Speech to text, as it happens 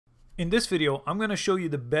In this video, I'm going to show you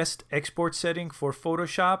the best export setting for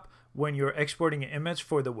Photoshop when you're exporting an image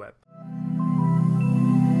for the web.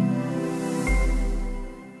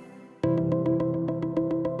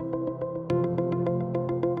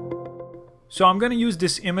 So I'm going to use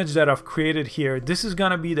this image that I've created here. This is going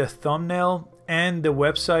to be the thumbnail and the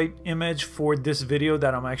website image for this video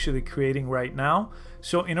that I'm actually creating right now.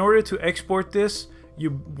 So in order to export this,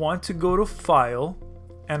 you want to go to File,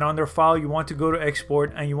 and under File you want to go to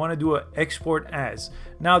Export, and you want to do an Export As.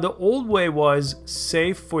 Now the old way was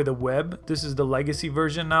Save for the Web. This is the legacy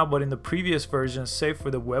version now, but in the previous version, Save for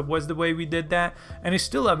the Web was the way we did that, and it's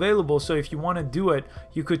still available. So if you want to do it,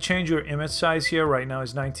 you could change your image size here. Right now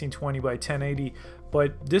it's 1920 by 1080,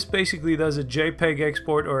 but this basically does a JPEG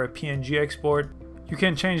export or a PNG export. You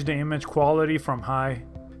can change the image quality from high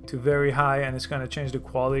to very high, and it's going to change the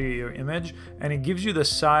quality of your image, and it gives you the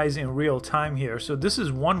size in real time here. So this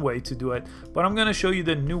is one way to do it, but I'm going to show you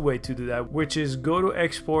the new way to do that, which is go to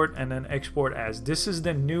Export and then Export As. This is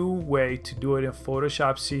the new way to do it in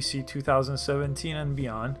Photoshop CC 2017 and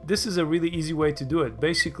beyond. This is a really easy way to do it.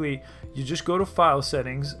 Basically, you just go to File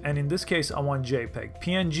Settings, and in this case I want JPEG.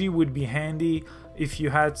 PNG would be handy if you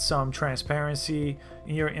had some transparency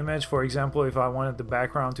in your image. For example, if I wanted the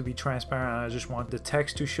background to be transparent and I just want the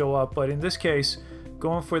text to show up. But in this case,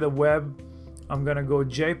 going for the web, I'm gonna go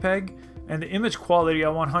JPEG, and the image quality I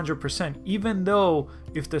want 100%, even though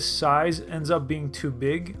if the size ends up being too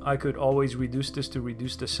big, I could always reduce this to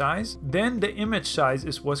reduce the size. Then the image size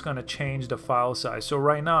is what's going to change the file size. So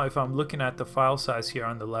right now, if I'm looking at the file size here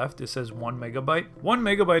on the left, it says 1 megabyte. 1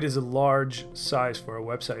 megabyte is a large size for a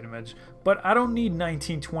website image, but I don't need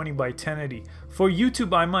 1920 by 1080. For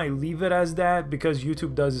YouTube, I might leave it as that because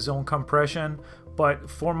YouTube does its own compression. But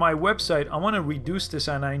for my website, I want to reduce this,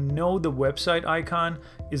 and I know the website icon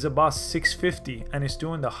is about 650 and it's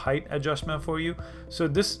doing the height adjustment for you. So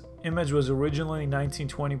this image was originally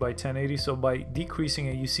 1920 by 1080. So by decreasing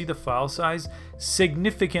it, you see the file size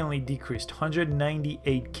significantly decreased,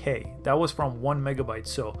 198K. That was from 1 megabyte.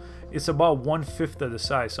 So it's about 1/5 of the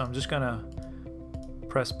size. So I'm just gonna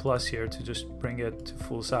press plus here to just bring it to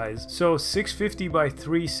full size. So 650 by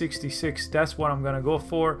 366, that's what I'm gonna go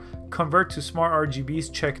for. Convert to smart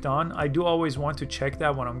RGBs checked on. I do always want to check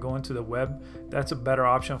that when I'm going to the web. That's a better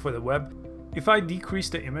option for the web. If I decrease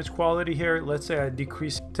the image quality here, let's say I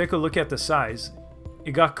decrease, take a look at the size.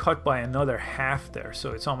 It got cut by another half there,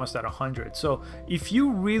 so it's almost at 100. So if you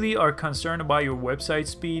really are concerned about your website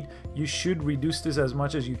speed, you should reduce this as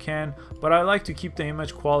much as you can. But I like to keep the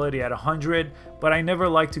image quality at 100, but I never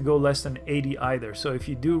like to go less than 80 either. So if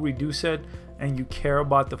you do reduce it and you care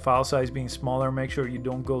about the file size being smaller, make sure you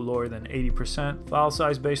don't go lower than 80%. File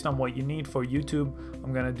size based on what you need. For YouTube,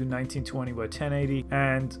 I'm gonna do 1920 by 1080,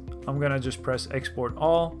 and I'm gonna just press Export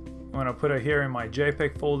All. I'm gonna put it here in my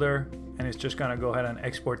JPEG folder, and it's just gonna go ahead and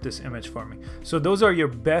export this image for me. So those are your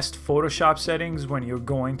best Photoshop settings when you're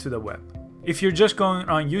going to the web. If you're just going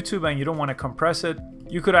on YouTube and you don't want to compress it,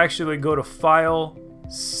 you could actually go to File,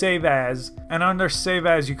 Save As, and under Save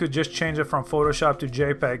As you could just change it from Photoshop to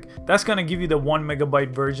JPEG. That's gonna give you the 1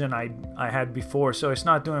 megabyte version I had before, so it's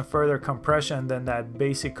not doing further compression than that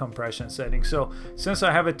basic compression setting. So since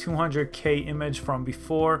I have a 200K image from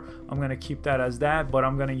before, I'm gonna keep that as that, but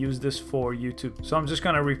I'm gonna use this for YouTube. So I'm just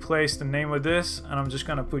gonna replace the name of this, and I'm just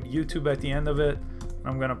gonna put YouTube at the end of it.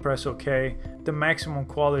 I'm gonna press OK. The maximum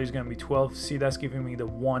quality is gonna be 12. See, that's giving me the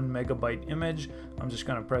 1 megabyte image. I'm just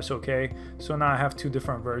gonna press OK. So now I have two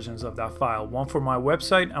different versions of that file, one for my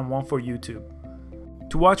website and one for YouTube.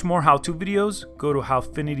 To watch more how-to videos, go to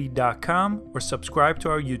howfinity.com or subscribe to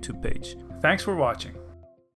our YouTube page. Thanks for watching.